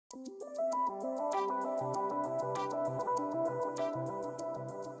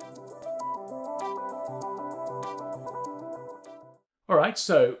right,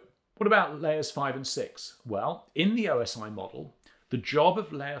 so what about layers 5 and 6? Well, in the OSI model, the job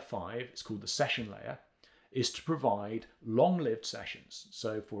of layer 5, it's called the session layer, is to provide long-lived sessions.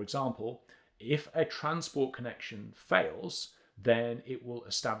 So for example, if a transport connection fails, then it will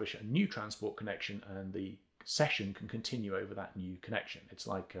establish a new transport connection and the session can continue over that new connection. It's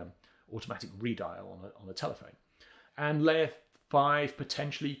like automatic redial on a telephone. And layer 5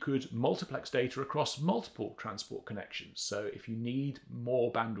 potentially could multiplex data across multiple transport connections. So if you need more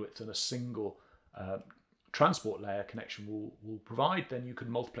bandwidth than a single transport layer connection will provide, then you could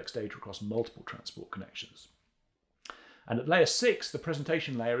multiplex data across multiple transport connections. And at layer 6, the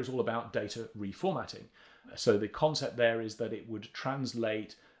presentation layer is all about data reformatting. So the concept there is that it would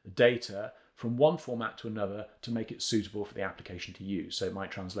translate data from one format to another to make it suitable for the application to use. So it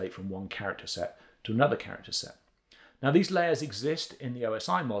might translate from one character set to another character set. Now these layers exist in the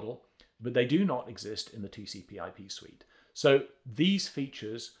OSI model, but they do not exist in the TCP/IP suite. So these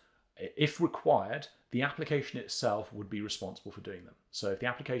features, if required, the application itself would be responsible for doing them. So if the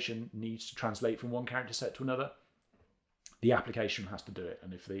application needs to translate from one character set to another, the application has to do it.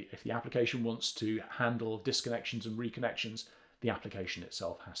 And if the application wants to handle disconnections and reconnections, the application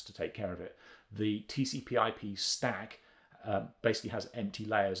itself has to take care of it. The TCP/IP stack basically has empty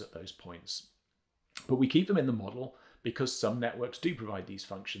layers at those points. But we keep them in the model because some networks do provide these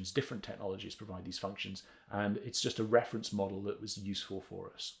functions, different technologies provide these functions, and it's just a reference model that was useful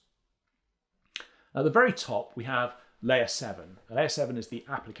for us. At the very top, we have layer 7. Layer 7 is the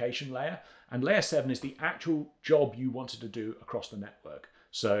application layer, and layer 7 is the actual job you wanted to do across the network.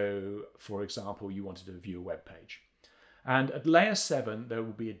 So, for example, you wanted to view a web page. And at layer 7, there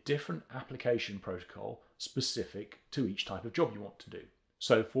will be a different application protocol specific to each type of job you want to do.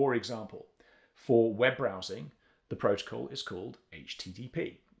 So, for example, for web browsing, the protocol is called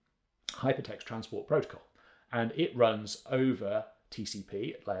HTTP, Hypertext Transport Protocol, and it runs over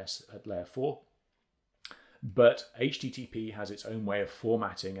TCP at layer 4. But HTTP has its own way of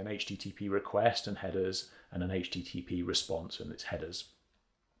formatting an HTTP request and headers and an HTTP response and its headers.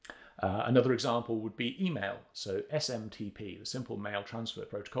 Another example would be email. So SMTP, the Simple Mail Transfer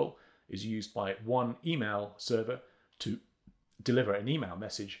Protocol, is used by one email server to deliver an email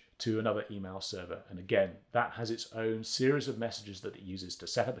message to another email server. And again, that has its own series of messages that it uses to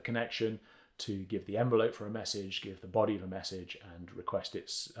set up a connection, to give the envelope for a message, give the body of a message, and request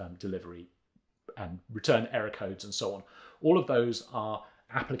its delivery and return error codes and so on. All of those are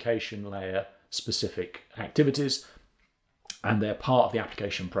application layer specific activities, and they're part of the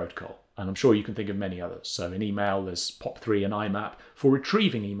application protocol. And I'm sure you can think of many others. So in email, there's POP3 and IMAP for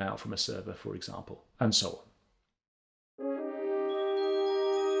retrieving email from a server, for example, and so on.